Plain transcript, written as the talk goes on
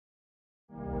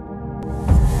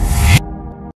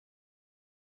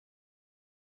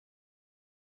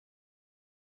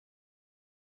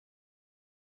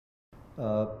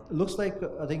Looks like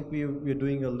I think we're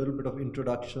doing a little bit of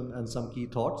introduction and some key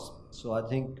thoughts. So I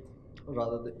think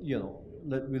rather than,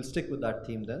 we'll stick with that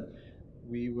theme then.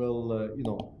 We will,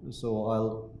 so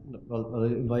I'll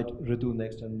invite Ritu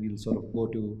next, and we'll sort of go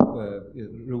to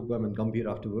Rupam and Gambhir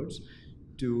afterwards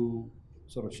to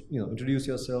sort of, introduce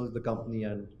yourselves, the company,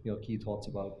 and your key thoughts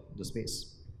about the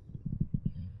space.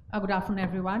 Good afternoon,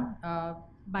 everyone.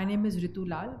 My name is Ritu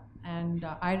Lal, and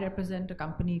I represent a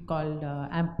company called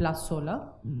Amplus Solar.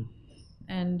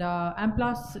 And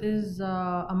Amplus is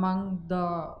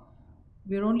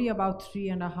we're only about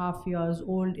 3.5 years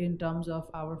old in terms of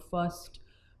our first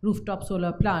rooftop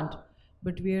solar plant,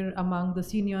 but we're among the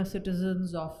senior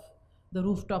citizens of the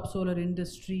rooftop solar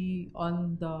industry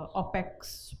on the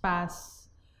OPEX, PAS,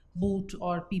 BOOT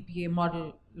or PPA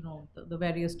model, the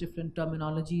various different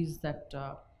terminologies that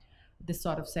this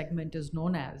sort of segment is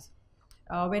known as.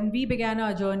 When we began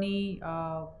our journey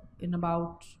in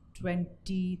about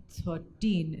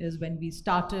 2013 is when we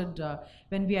started,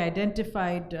 when we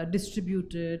identified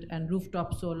distributed and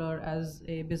rooftop solar as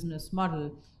a business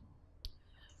model.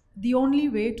 The only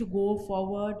way to go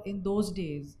forward in those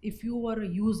days, if you were a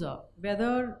user,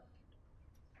 whether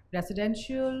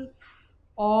residential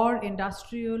or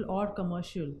industrial or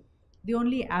commercial, the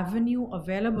only avenue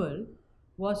available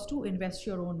was to invest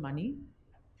your own money,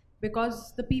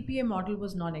 because the PPA model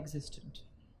was non-existent.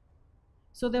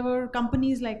 So there were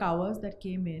companies like ours that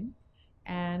came in,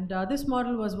 and this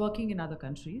model was working in other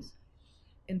countries.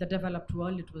 In the developed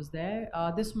world, it was there.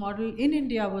 This model in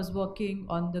India was working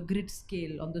on the grid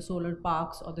scale, on the solar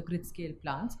parks or the grid scale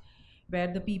plants, where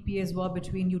the PPAs were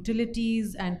between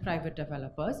utilities and private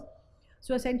developers.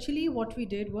 So essentially what we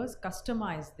did was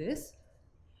customize this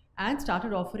and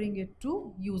started offering it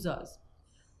to users.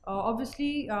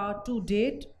 Obviously, to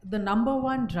date, the number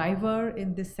one driver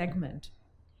in this segment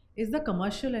is the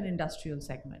commercial and industrial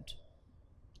segment.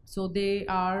 So they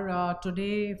are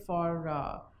today for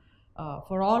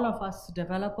all of us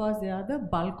developers, they are the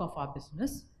bulk of our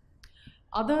business.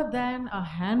 Other than a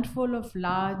handful of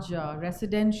large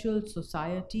residential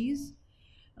societies,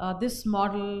 this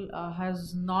model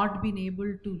has not been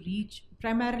able to reach,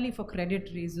 primarily for credit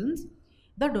reasons,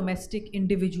 the domestic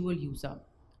individual user.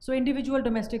 So individual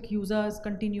domestic users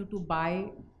continue to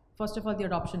buy. First of all, the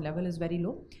adoption level is very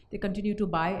low. They continue to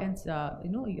buy, and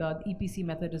the EPC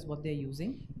method is what they're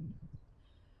using.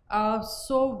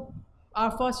 So our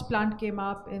first plant came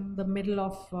up in the middle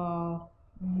of,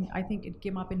 I think it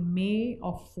came up in May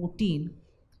of 14.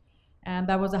 And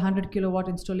that was a 100 kilowatt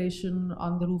installation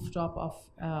on the rooftop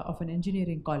of an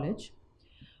engineering college.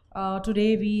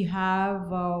 Today we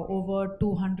have over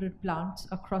 200 plants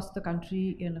across the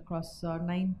country in across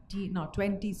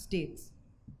 20 states,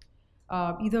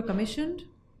 either commissioned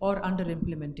or under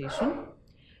implementation,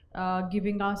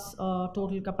 giving us a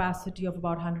total capacity of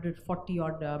about 140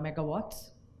 odd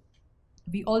megawatts.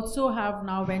 We also have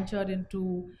now ventured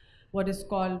into what is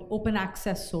called open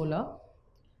access solar,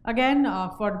 again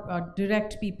for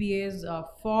direct PPAs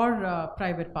for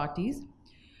private parties.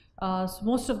 So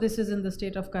most of this is in the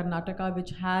state of Karnataka, which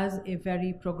has a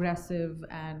very progressive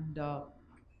and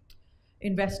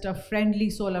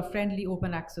investor-friendly, solar-friendly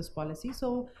open access policy.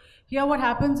 So here what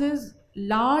happens is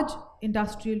large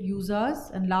industrial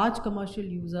users and large commercial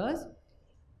users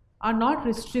are not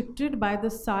restricted by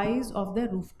the size of their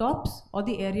rooftops or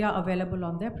the area available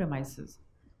on their premises.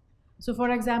 So for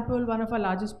example, one of our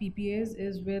largest PPAs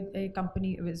is with a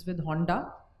company, is with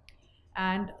Honda.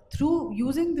 And through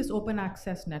using this open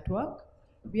access network,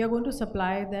 we are going to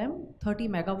supply them 30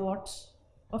 megawatts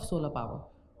of solar power.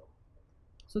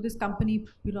 So this company,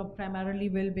 primarily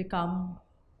will become,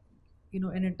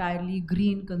 an entirely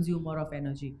green consumer of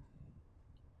energy.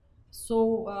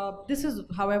 So this is,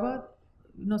 however,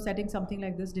 setting something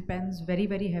like this depends very,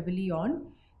 very heavily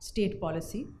on state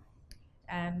policy.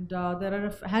 And there are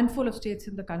a handful of states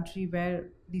in the country where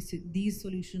these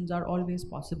solutions are always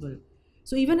possible.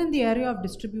 So even in the area of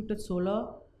distributed solar,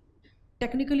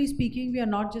 technically speaking, we are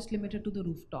not just limited to the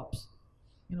rooftops.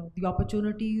 The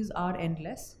opportunities are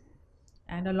endless,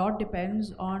 and a lot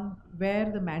depends on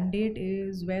where the mandate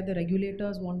is, where the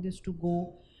regulators want this to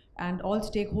go, and all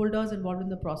stakeholders involved in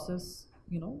the process,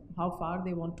 how far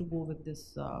they want to go with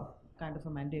this kind of a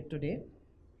mandate today.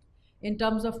 In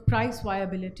terms of price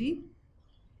viability,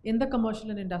 in the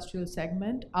commercial and industrial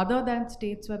segment, other than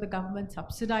states where the government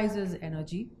subsidizes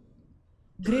energy,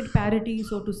 grid parity,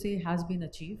 so to say, has been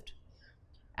achieved,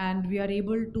 and we are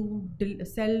able to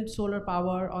sell solar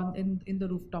power in the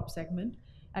rooftop segment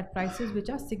at prices which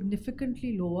are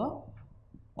significantly lower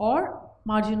or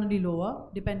marginally lower,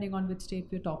 depending on which state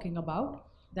we're talking about,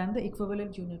 than the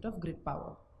equivalent unit of grid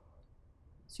power.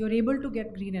 So you're able to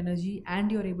get green energy and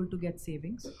you're able to get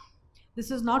savings.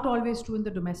 This is not always true in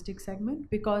the domestic segment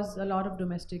because a lot of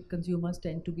domestic consumers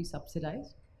tend to be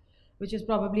subsidized, which is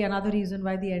probably another reason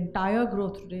why the entire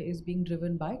growth today is being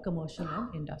driven by commercial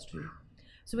and industrial.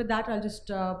 So with that, I'll just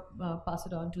pass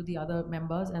it on to the other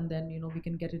members, and then we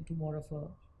can get into more of a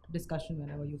discussion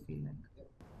whenever you feel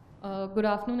like. Good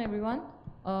afternoon, everyone.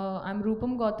 I'm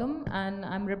Rupam Gautam, and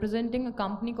I'm representing a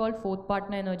company called Fourth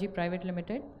Partner Energy Private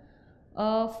Limited.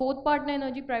 Fourth Partner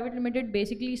Energy Private Limited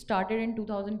basically started in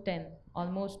 2010.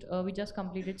 Almost, we just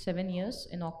completed 7 years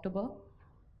in October.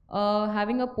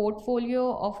 Having a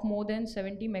portfolio of more than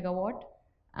 70 megawatt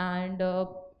and a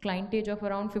clientage of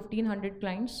around 1500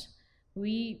 clients,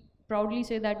 we proudly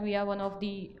say that we are one of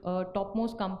the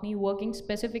topmost company working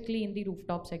specifically in the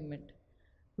rooftop segment.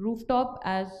 Rooftop,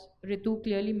 as Ritu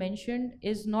clearly mentioned,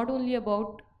 is not only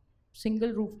about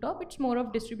single rooftop, it's more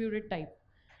of distributed type.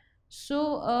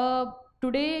 So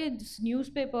today's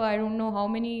newspaper, I don't know how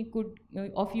many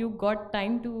of you got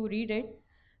time to read it,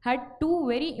 had two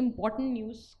very important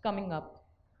news coming up.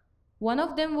 One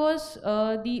of them was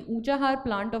the Uchahar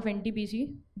plant of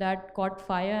NTPC that caught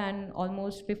fire and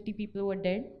almost 50 people were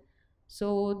dead.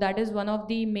 So that is one of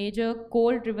the major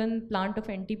coal-driven plant of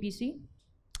NTPC.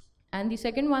 And the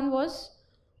second one was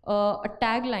a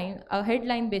tagline, a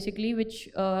headline basically, which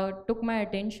took my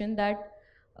attention, that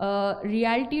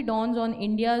reality dawns on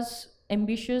India's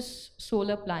ambitious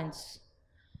solar plans.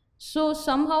 So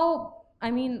somehow, I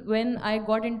mean, when I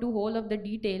got into whole of the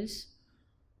details,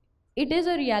 it is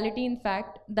a reality, in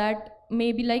fact, that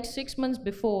maybe like 6 months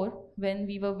before, when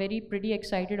we were pretty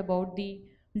excited about the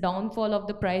downfall of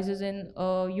the prices in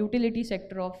utility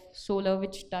sector of solar,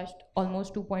 which touched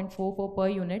almost 2.44 per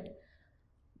unit,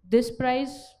 this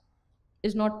price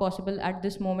is not possible at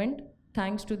this moment,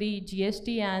 thanks to the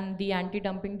GST and the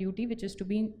anti-dumping duty, which is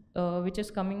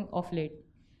coming off late.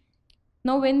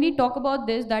 Now, when we talk about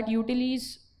this, that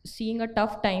utilities seeing a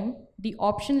tough time, the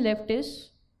option left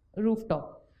is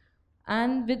rooftop.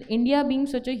 And with India being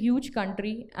such a huge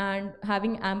country and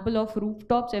having ample of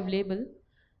rooftops available,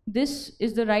 this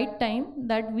is the right time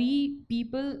that we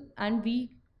people and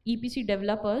we EPC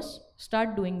developers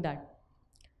start doing that.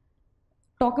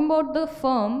 Talking about the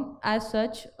firm as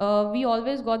such, we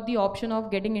always got the option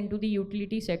of getting into the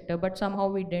utility sector, but somehow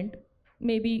we didn't.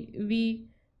 Maybe we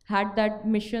had that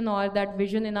mission or that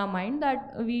vision in our mind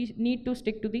that we need to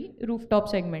stick to the rooftop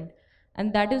segment.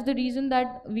 And that is the reason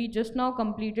that we just now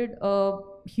completed a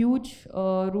huge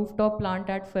rooftop plant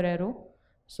at Ferrero.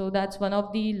 So that's one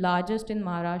of the largest in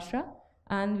Maharashtra.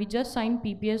 And we just signed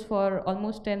PPS for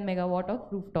almost 10 megawatt of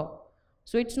rooftop.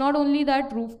 So it's not only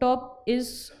that rooftop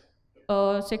is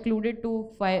secluded to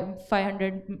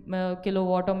 500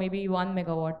 kilowatt or maybe 1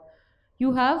 megawatt.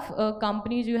 You have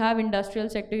companies, you have industrial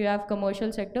sector, you have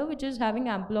commercial sector, which is having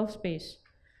ample of space.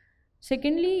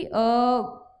 Secondly,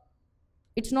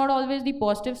 it's not always the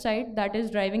positive side that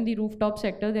is driving the rooftop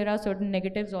sector. There are certain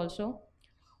negatives also.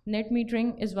 Net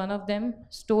metering is one of them.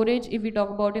 Storage, if we talk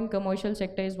about in commercial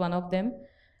sector, is one of them.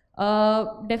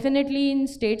 Definitely in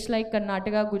states like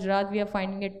Karnataka, Gujarat, we are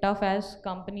finding it tough as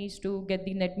companies to get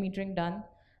the net metering done.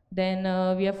 Then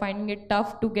we are finding it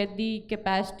tough to get the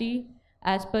capacity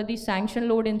as per the sanction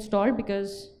load installed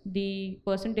because the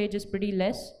percentage is pretty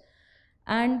less.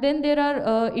 And then there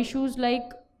are issues like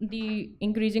the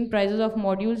increasing prices of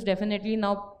modules. Definitely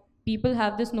now people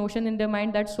have this notion in their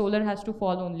mind that solar has to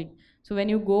fall only. So when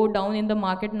you go down in the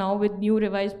market now with new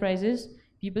revised prices,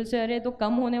 people say, "Arey, to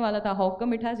kam hone wala tha. How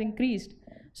come it has increased?"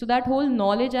 So that whole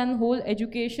knowledge and whole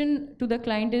education to the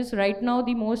client is right now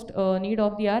the most need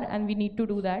of the hour, and we need to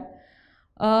do that.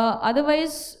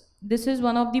 Otherwise, this is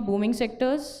one of the booming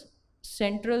sectors.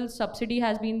 Central subsidy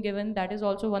has been given. That is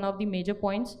also one of the major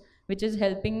points, which is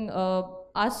helping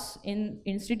us in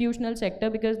institutional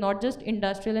sector, because not just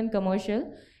industrial and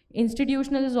commercial,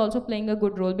 institutional is also playing a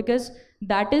good role, because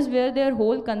that is where their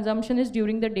whole consumption is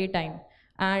during the daytime.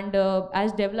 And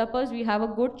as developers, we have a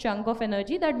good chunk of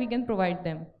energy that we can provide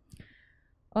them.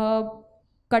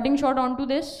 Cutting short onto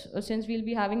this, since we'll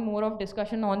be having more of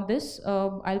discussion on this,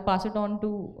 I'll pass it on to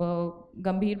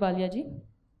Gambhir Baliaji.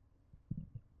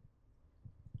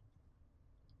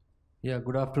 Yeah,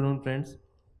 good afternoon, friends.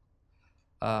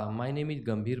 My name is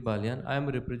Gambhir Balian. I am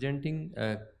representing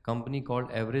a company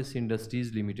called Everest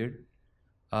Industries Limited,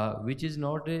 which is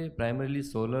not a primarily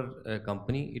solar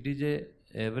company. It is a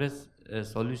Everest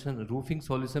roofing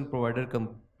solution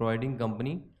providing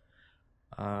company,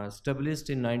 established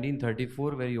in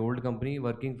 1934, very old company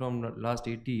working from last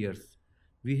 80 years.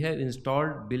 We have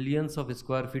installed billions of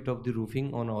square feet of the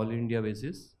roofing on all India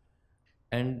basis,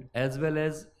 and as well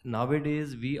as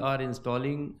nowadays we are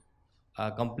installing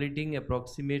completing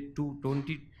approximate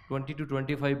 20 to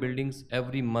 25 buildings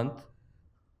every month,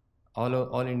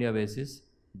 all India basis.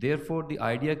 Therefore, the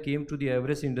idea came to the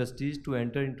Everest Industries to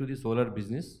enter into the solar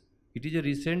business. It is a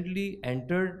recently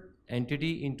entered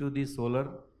entity into the solar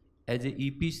as a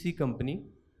EPC company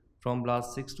from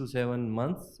last 6 to 7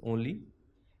 months only.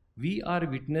 We are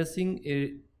witnessing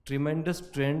a tremendous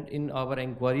trend in our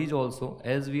inquiries also,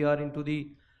 as we are into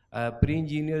the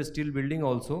pre-engineer steel building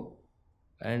also,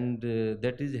 and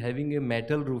that is having a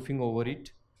metal roofing over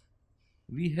it.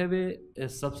 We have a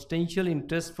substantial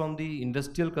interest from the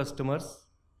industrial customers.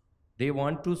 They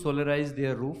want to solarize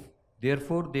their roof.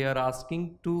 Therefore, they are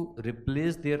asking to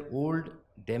replace their old,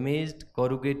 damaged,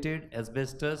 corrugated,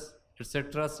 asbestos,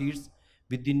 etc. sheets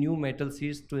with the new metal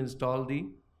sheets to install the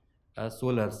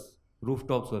solars,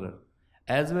 rooftop solar.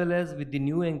 As well as with the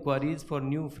new inquiries for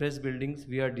new fresh buildings,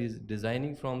 we are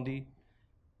designing from the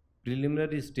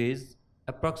preliminary stage.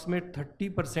 Approximate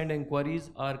 30% inquiries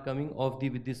are coming off the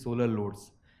with the solar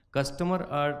loads. Customer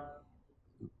are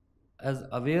as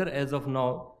aware as of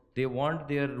now, they want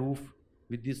their roof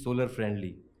with the solar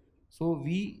friendly. So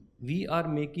we are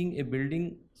making a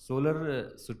building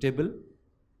solar suitable,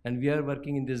 and we are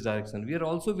working in this direction. We are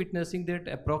also witnessing that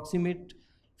approximate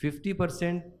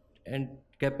 50% and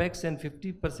capex and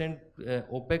 50%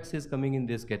 opex is coming in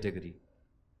this category.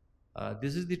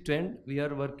 This is the trend. We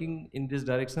are working in this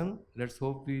direction. Let's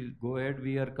hope we go ahead.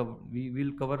 We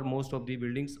will cover most of the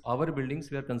buildings. Our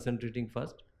buildings we are concentrating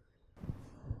first.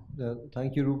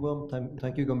 Thank you, Rupam.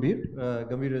 Thank you, Gambhir.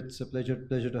 Gambhir, it's a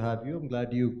pleasure to have you. I'm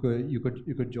glad you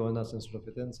could join us instead of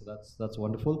Hiten. So that's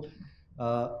wonderful.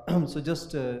 So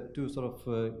just to sort of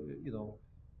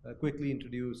quickly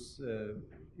introduce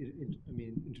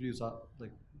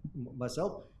like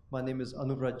myself. My name is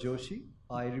Anuvrat Joshi.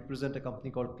 I represent a company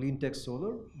called Cleantech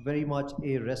Solar, very much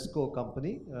a RESCO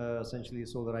company, essentially a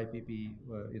solar IPP,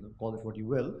 call it what you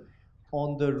will,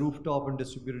 on the rooftop and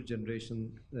distributed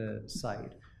generation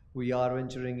side. We are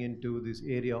venturing into this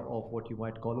area of what you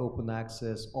might call open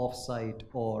access, off-site,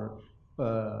 or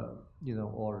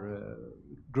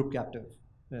group captive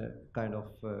kind of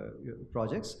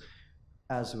projects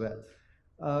as well.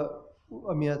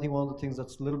 I think one of the things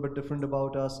that's a little bit different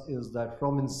about us is that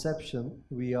from inception,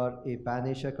 we are a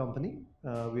pan-Asia company.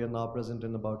 We are now present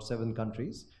in about 7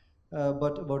 countries,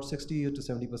 but about 60 to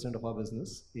 70% of our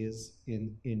business is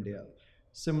in India.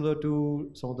 Similar to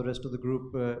some of the rest of the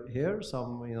group here,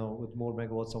 some with more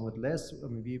megawatts, some with less. I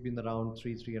mean, we've been around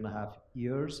 3.5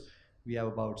 years. We have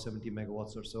about 70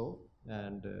 megawatts or so,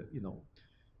 and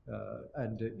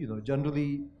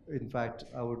generally, in fact,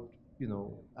 I would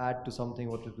add to something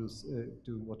what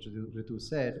Ritu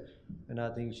said, and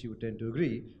I think she would tend to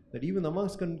agree that even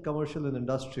amongst commercial and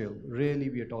industrial, really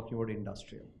we are talking about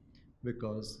industrial,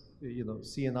 because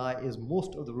CNI is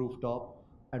most of the rooftop,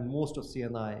 and most of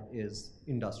CNI is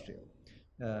industrial.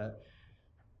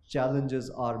 Challenges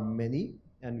are many,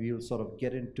 and we'll sort of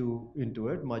get into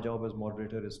it. My job as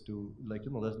moderator is to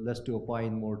less to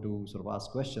opine, more to sort of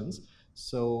ask questions.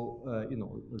 So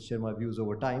I'll share my views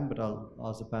over time, but I'll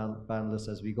ask the panelists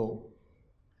as we go.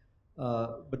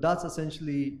 But that's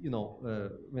essentially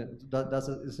that's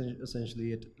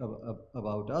essentially it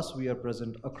about us. We are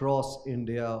present across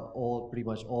India, pretty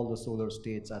much all the solar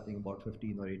states. I think about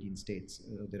 15 or 18 states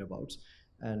thereabouts,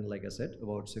 and like I said,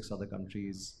 about 6 other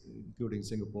countries, including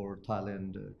Singapore,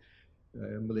 Thailand,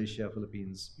 Malaysia,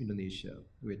 Philippines, Indonesia,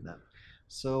 Vietnam.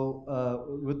 So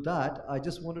with that, I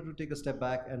just wanted to take a step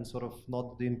back and sort of,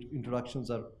 not the introductions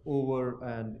are over,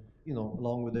 and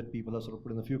along with it, people have sort of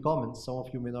put in a few comments. Some of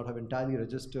you may not have entirely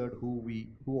registered who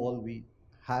all we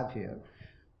have here.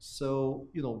 So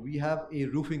we have a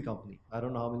roofing company. I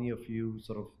don't know how many of you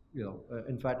sort of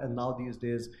in fact, and now these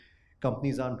days,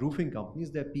 companies aren't roofing companies;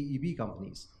 they're PEB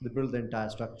companies. They build the entire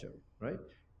structure, right?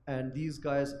 And these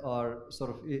guys are sort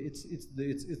of it's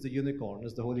the unicorn,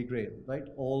 it's the holy grail, right?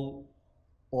 All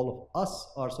of us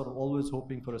are sort of always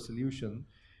hoping for a solution.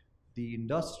 The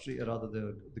industry, or rather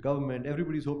the government,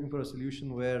 everybody's hoping for a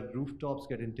solution where rooftops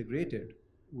get integrated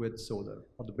with solar,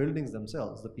 or the buildings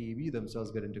themselves, the PEB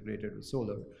themselves get integrated with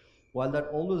solar. While that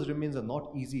always remains a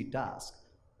not easy task,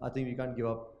 I think we can't give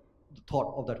up the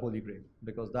thought of that holy grail,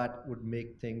 because that would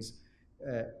make things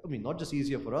not just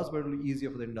easier for us, but it'll be easier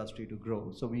for the industry to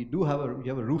grow. So we have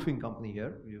a roofing company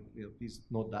here. Please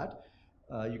note that.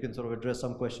 You can sort of address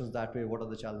some questions that way. What are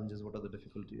the challenges? What are the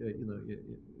difficulty?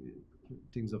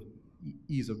 Things of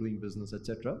ease of doing business,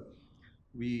 etc.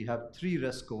 We have 3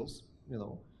 RESCOs,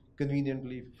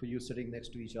 conveniently for you sitting next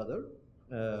to each other.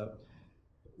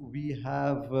 We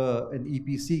have an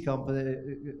EPC company,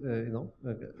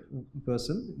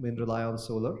 person, Rely on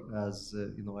Solar, as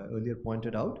I earlier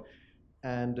pointed out.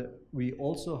 And we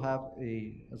also have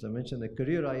as I mentioned, a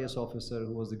career IS officer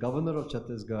who was the governor of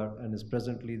Chhattisgarh and is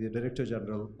presently the Director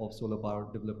General of Solar Power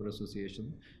Developer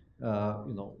Association,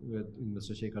 with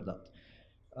Mr. Shekhar Dutt.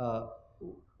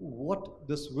 What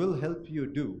this will help you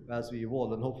do as we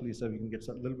evolve, and hopefully, sir, we can get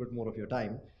a little bit more of your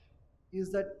time,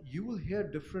 is that you will hear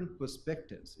different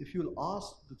perspectives. If you'll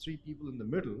ask the three people in the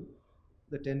middle,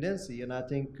 the tendency, and I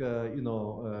think,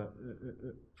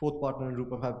 fourth partner and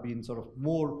Rupam have been sort of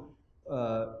more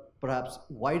perhaps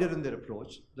wider in their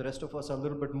approach. The rest of us are a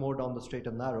little bit more down the straight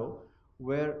and narrow,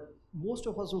 where most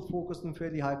of us will focus on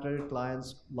fairly high credit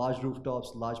clients, large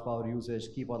rooftops, large power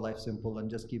usage, keep our life simple and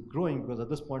just keep growing, because at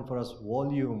this point for us,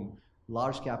 volume,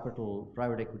 large capital,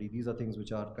 private equity, these are things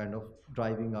which are kind of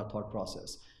driving our thought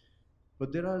process.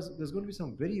 But there's going to be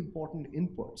some very important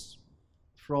inputs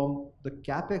from the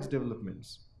CapEx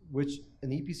developments, which an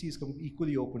EPC is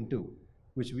equally open to,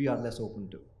 which we are less open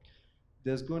to.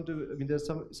 There's going to, there's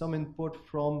some input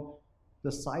from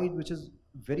the side which is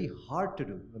very hard to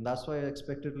do, and that's why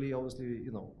expectedly, obviously,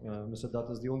 Mr. Dutt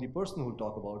is the only person who will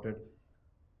talk about it.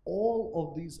 All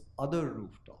of these other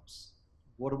rooftops.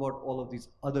 What about all of these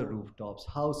other rooftops,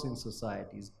 housing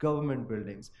societies, government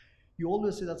buildings? You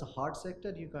always say that's a hard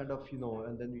sector, you kind of,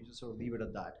 and then you just sort of leave it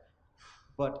at that.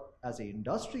 But as an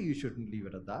industry, you shouldn't leave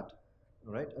it at that,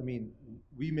 right?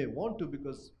 We may want to,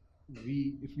 because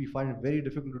if we find it very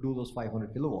difficult to do those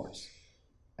 500 kilowatts,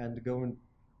 and the government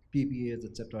PPAs,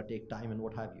 etc., take time and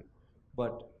what have you.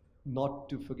 But not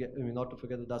to forget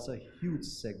that that's a huge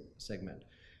segment.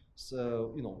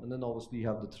 So, and then obviously you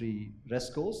have the three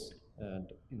RESCOs and,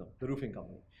 the roofing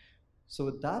company. So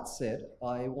with that said,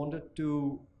 I wanted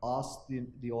to ask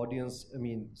the audience,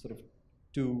 sort of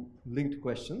two linked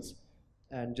questions,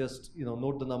 and just,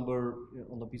 note the number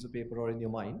on a piece of paper or in your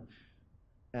mind.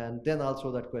 And then I'll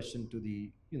throw that question to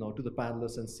the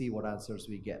panelists and see what answers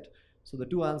we get. So the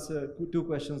two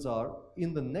questions are,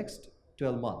 in the next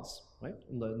 12 months, right?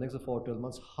 In the next 12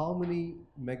 months, how many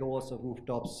megawatts of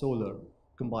rooftop solar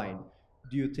combined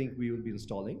do you think we will be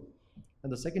installing?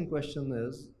 And the second question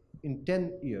is, in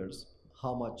 10 years,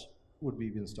 how much would we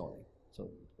be installing? So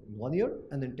in 1 year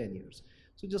and then 10 years.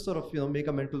 So just sort of, make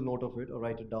a mental note of it or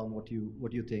write it down what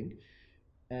you think.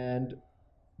 And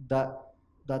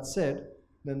that said,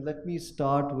 then let me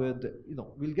start with,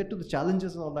 we'll get to the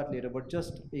challenges and all that later, but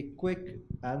just a quick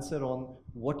answer on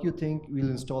what you think we'll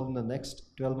install in the next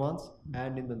 12 months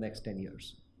and in the next 10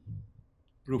 years.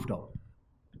 Rooftop.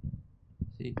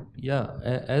 Yeah,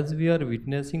 as we are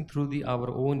witnessing through our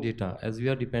own data, as we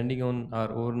are depending on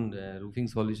our own roofing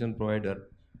solution provider,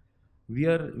 we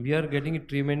are getting a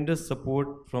tremendous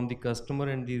support from the customer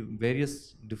and the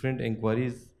various different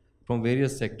inquiries from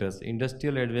various sectors,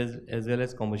 industrial as well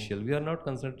as commercial. We are not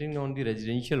concentrating on the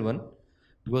residential one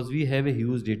because we have a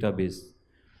huge database.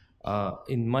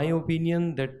 In my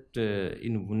opinion, that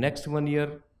in next 1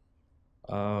 year,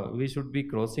 we should be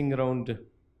crossing around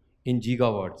in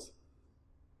gigawatts.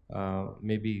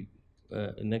 Maybe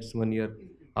next 1 year.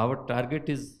 Our target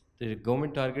the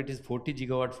government target is 40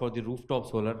 gigawatt for the rooftop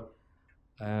solar.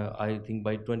 I think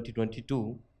by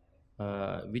 2022,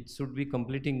 which should be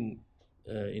completing,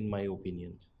 in my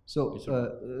opinion. So,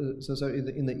 sir,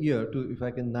 in the year, if I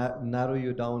can narrow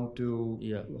you down to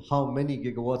how many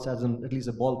gigawatts, as in at least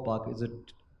a ballpark, is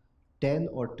it 10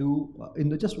 or 2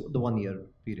 in just the 1 year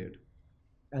period,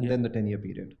 and then the 10-year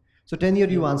period? So 10 year,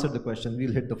 you answered the question.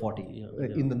 We'll hit the 40.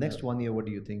 In the next 1 year, what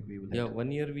do you think we will hit?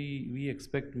 1 year we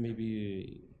expect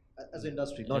maybe. As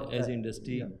industry, not as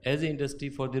industry. As industry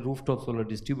for the rooftop solar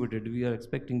distributed, we are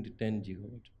expecting the 10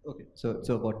 gigawatt. Okay, so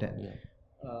about 10.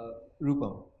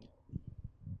 Rupam.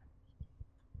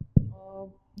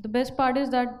 The best part is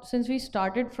that since we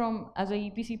started from as a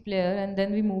EPC player and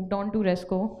then we moved on to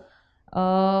RESCO,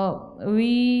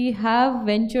 we have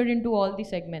ventured into all the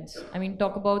segments.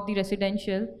 Talk about the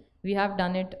residential, we have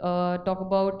done it. Talk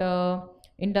about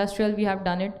industrial, we have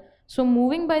done it. So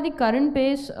moving by the current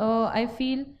pace, I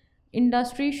feel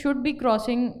industry should be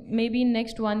crossing maybe in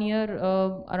next 1 year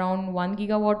around 1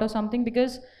 gigawatt or something,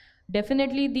 because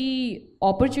definitely the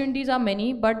opportunities are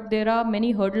many, but there are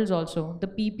many hurdles also, the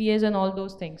PPAs and all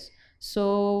those things.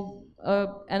 So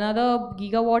another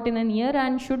gigawatt in a year,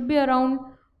 and should be around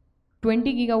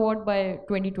 20 gigawatt by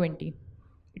 2020.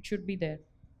 It should be there.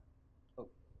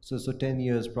 So 10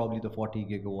 years, probably the 40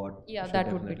 gigawatt. Yeah,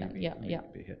 that would be done.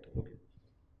 Be hit. Okay.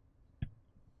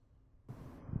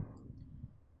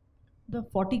 The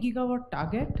 40 gigawatt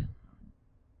target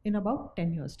in about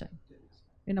 10 years' time.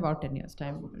 In about 10 years'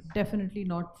 time. Definitely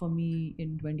not for me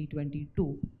in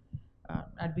 2022.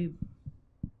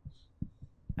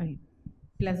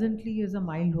 Pleasantly is a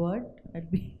mild word. I'd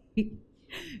be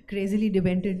crazily,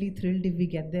 dementedly thrilled if we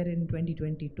get there in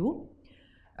 2022.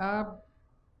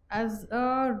 As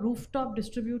a rooftop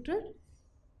distributor,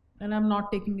 and I'm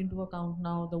not taking into account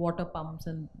now the water pumps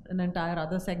and an entire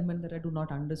other segment that I do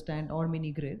not understand, or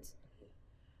mini grids.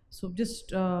 So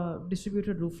just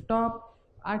distributed rooftop,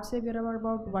 I'd say we're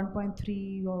about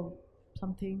 1.3 or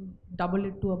something, double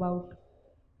it to about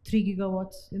 3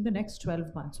 gigawatts in the next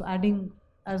 12 months. So adding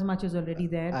as much as already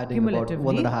there Adding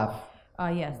cumulatively. about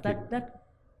 1.5. Yes, that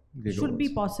should Gigawatts. be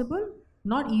possible.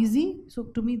 Not easy. So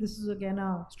to me, this is again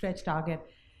a stretch target.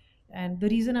 And the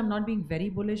reason I'm not being very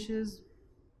bullish is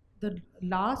the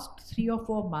last 3 or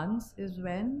 4 months is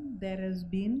when there has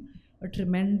been a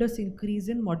tremendous increase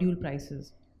in module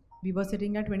prices. We were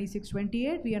sitting at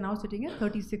 26.28, we are now sitting at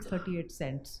 36.38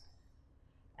 cents.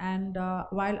 And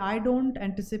while I don't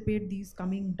anticipate these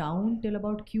coming down till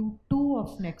about Q2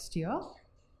 of next year,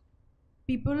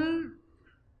 people,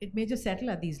 it may just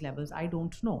settle at these levels, I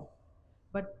don't know.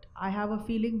 But I have a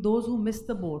feeling those who miss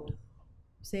the boat,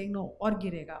 saying no, or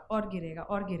girega, or girega,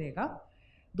 or girega,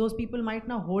 those people might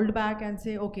now hold back and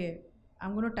say, okay,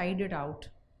 I'm going to tide it out.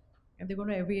 And they're going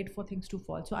to wait for things to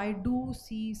fall. So I do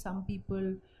see some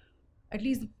people, at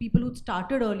least people who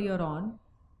started earlier on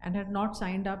and had not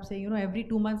signed up, saying, you know, every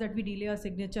 2 months that we delay a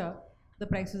signature, the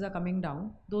prices are coming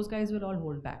down. Those guys will all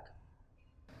hold back.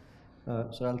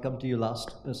 So I'll come to you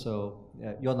last.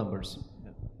 Your numbers.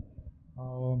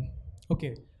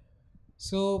 Okay.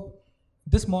 So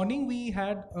this morning we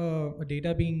had a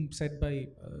data being said by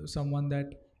someone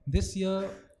that this year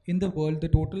in the world, the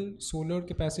total solar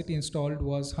capacity installed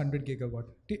was 100 gigawatt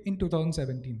in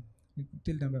 2017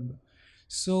 till November.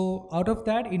 So out of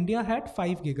that, India had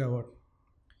 5 gigawatt.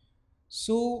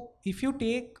 So if you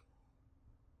take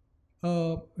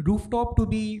rooftop to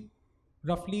be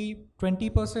roughly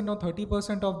 20% or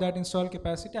 30% of that installed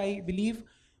capacity, I believe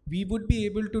we would be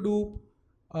able to do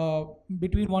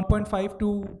between 1.5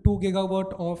 to 2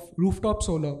 gigawatt of rooftop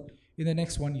solar in the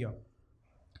next 1 year.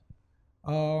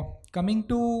 Coming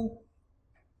to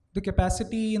the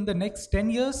capacity in the next 10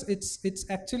 years, it's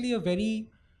actually a very,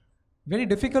 very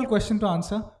difficult question to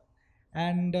answer.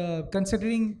 And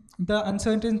considering the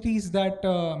uncertainties that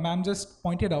ma'am just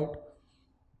pointed out,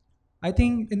 I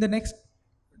think in the next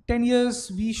 10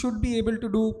 years, we should be able to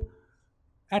do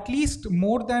at least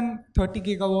more than 30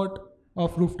 gigawatt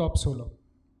of rooftop solar.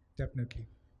 Definitely.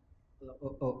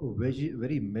 A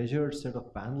very measured set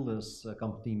of panelists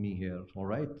accompany me here. All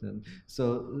right, and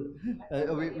so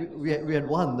we had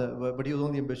one, but he was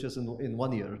only ambitious in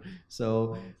 1 year.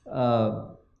 So,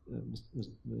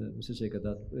 Mr.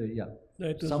 Shekhar, yeah,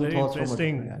 it was some very thoughts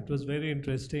interesting. It was very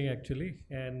interesting actually,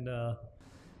 and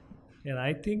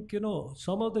I think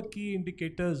some of the key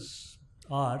indicators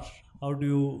are how do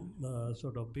you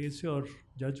sort of base your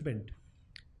judgment.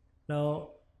 Now,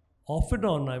 off and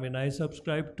on, I mean, I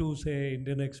subscribe to, say,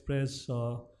 Indian Express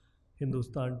or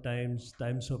Hindustan Times,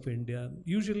 Times of India.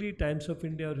 Usually, Times of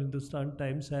India or Hindustan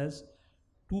Times has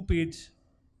 2-page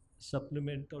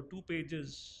supplement or 2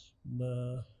 pages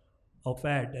of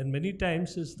ad, and many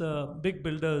times it's the big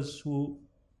builders who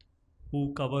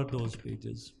cover those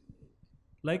pages.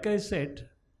 Like I said,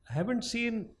 I haven't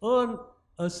seen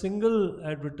a single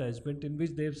advertisement in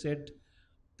which they've said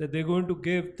that they're going to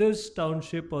give this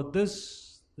township or this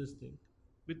thing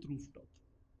with rooftop.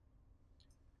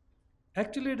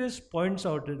 Actually, this points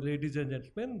out, ladies and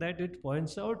gentlemen, that it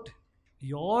points out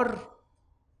your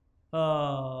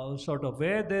sort of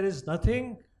where there is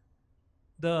nothing,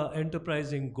 the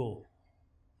enterprising go.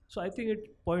 So I think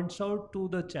it points out to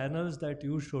the channels that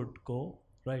you should go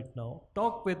right now.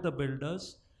 Talk with the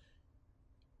builders.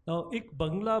 Now, Ik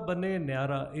Bangla Bane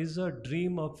Nyara is a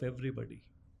dream of everybody.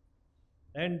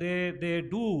 And they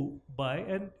do buy,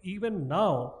 and even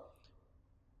now,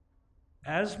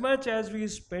 as much as we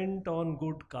spent on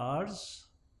good cars,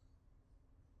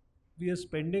 we are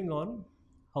spending on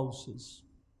houses.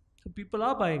 So people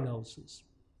are buying houses.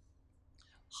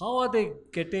 How are they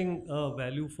getting a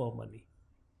value for money?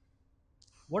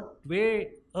 What way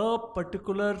a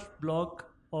particular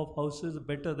block of houses is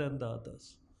better than the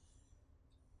others?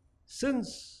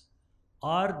 Since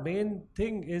our main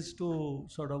thing is to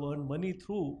sort of earn money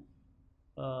through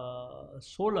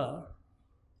solar,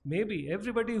 maybe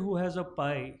everybody who has a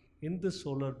pie in the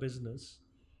solar business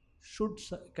should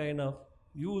kind of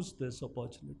use this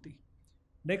opportunity.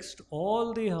 Next,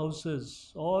 all the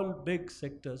houses, all big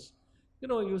sectors,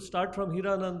 you start from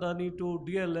Hiranandani to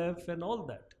DLF and all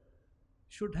that,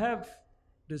 should have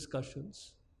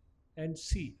discussions and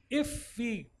see. If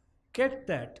we get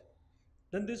that,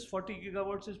 then this 40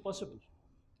 gigawatts is possible.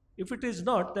 If it is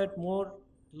not, that more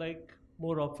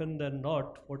often than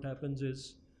not, what happens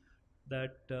is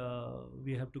that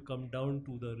we have to come down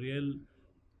to the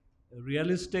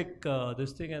realistic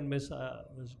this thing, and Ms.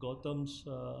 Gautam's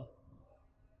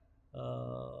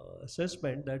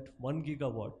assessment that 1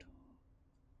 gigawatt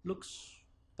looks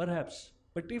perhaps,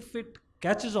 but if it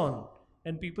catches on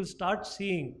and people start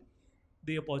seeing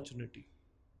the opportunity,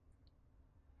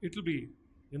 it will be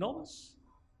enormous.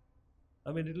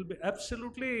 I mean, it will be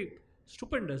absolutely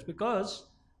stupendous, because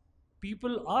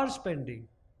people are spending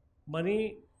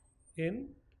money in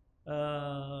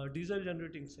diesel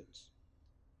generating sets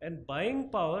and buying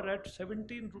power at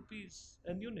 17 rupees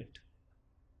an unit.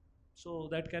 So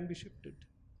that can be shifted.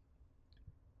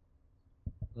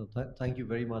 Thank you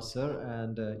very much, sir.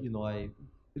 And I,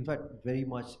 in fact, very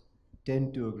much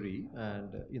tend to agree.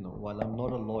 And while I'm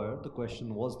not a lawyer, the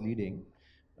question was leading.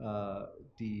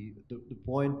 The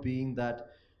point being that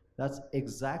that's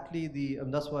exactly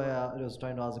and that's why I was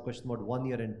trying to ask the question about 1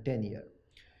 year and 10 year.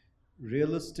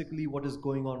 Realistically, what is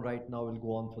going on right now will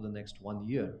go on for the next 1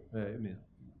 year.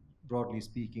 Broadly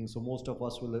speaking, so most of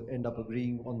us will end up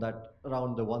agreeing on that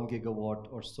around the 1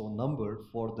 gigawatt or so number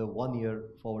for the 1 year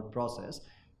forward process.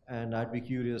 And I'd be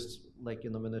curious, like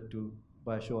in a minute, to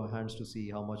by a show of hands to see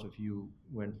how much of you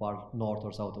went far north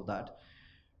or south of that.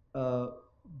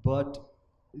 But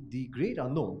the great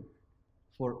unknown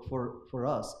for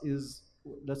us is,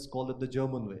 let's call it the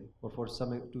German way, or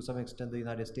to some extent the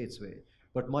United States way,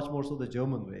 but much more so the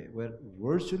German way, where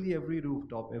virtually every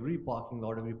rooftop, every parking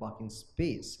lot, every parking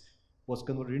space was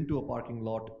converted into a parking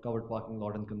lot, covered parking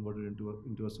lot, and converted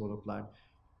into a solar plant,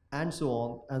 and so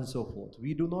on and so forth.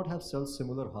 We do not have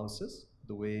similar houses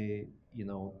the way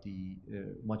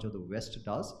much of the West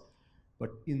does,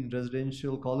 but in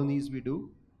residential colonies we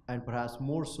do, and perhaps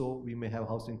more so we may have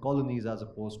housing colonies as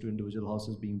opposed to individual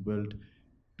houses being built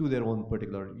to their own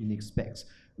particular unique specs.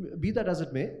 Be that as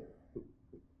it may,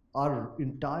 our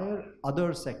entire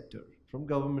other sector, from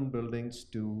government buildings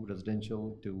to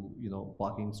residential to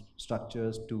parking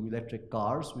structures to electric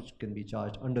cars, which can be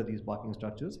charged under these parking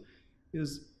structures,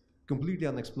 is completely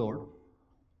unexplored,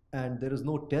 and there is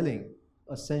no telling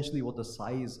essentially what the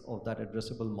size of that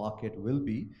addressable market will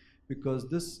be, because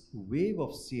this wave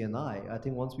of CNI, I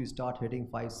think once we start hitting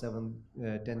 5, 7,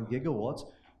 10 gigawatts,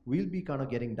 we'll be kind of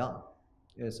getting done.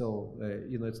 It's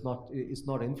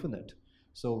not infinite.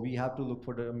 So we have to look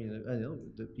for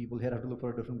the people here have to look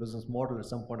for a different business model at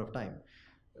some point of time.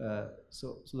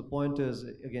 So the point is,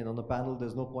 again, on the panel,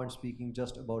 there's no point speaking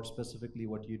just about specifically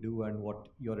what you do and what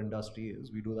your industry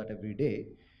is. We do that every day.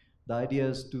 The idea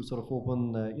is to sort of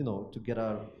open, to get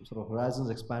our sort of horizons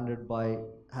expanded by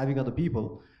having other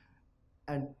people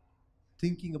and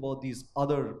thinking about these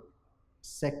other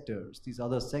sectors, these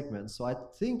other segments. So I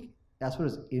think as far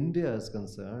as India is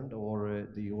concerned, or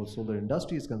the whole solar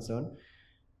industry is concerned,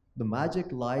 the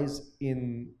magic lies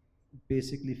in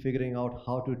basically figuring out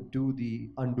how to do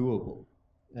the undoable,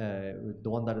 the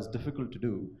one that is difficult to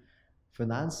do.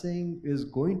 Financing is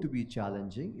going to be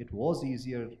challenging. It was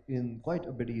quite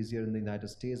a bit easier in the United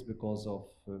States because of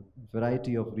a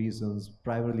variety of reasons,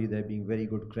 primarily there being very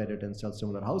good credit and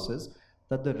self-similar houses,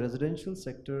 that the residential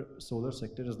sector, solar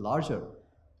sector, is larger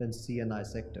than CNI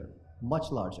sector, much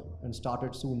larger, and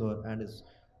started sooner and is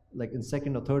like in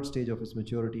second or third stage of its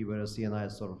maturity, whereas CNI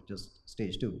is sort of just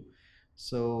stage 2.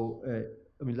 So,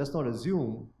 let's not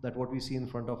assume that what we see in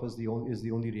front of us is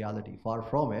the only reality. Far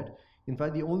from it. In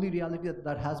fact, the only reality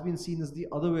that has been seen is the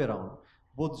other way around.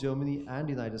 Both Germany and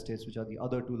the United States, which are the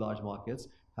other two large markets,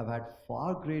 have had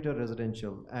far greater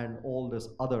residential and all this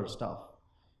other stuff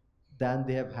than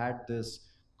they have had this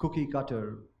cookie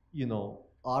cutter,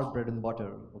 our bread and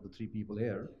butter of the three people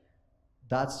here.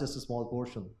 That's just a small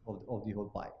portion of the whole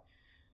pie.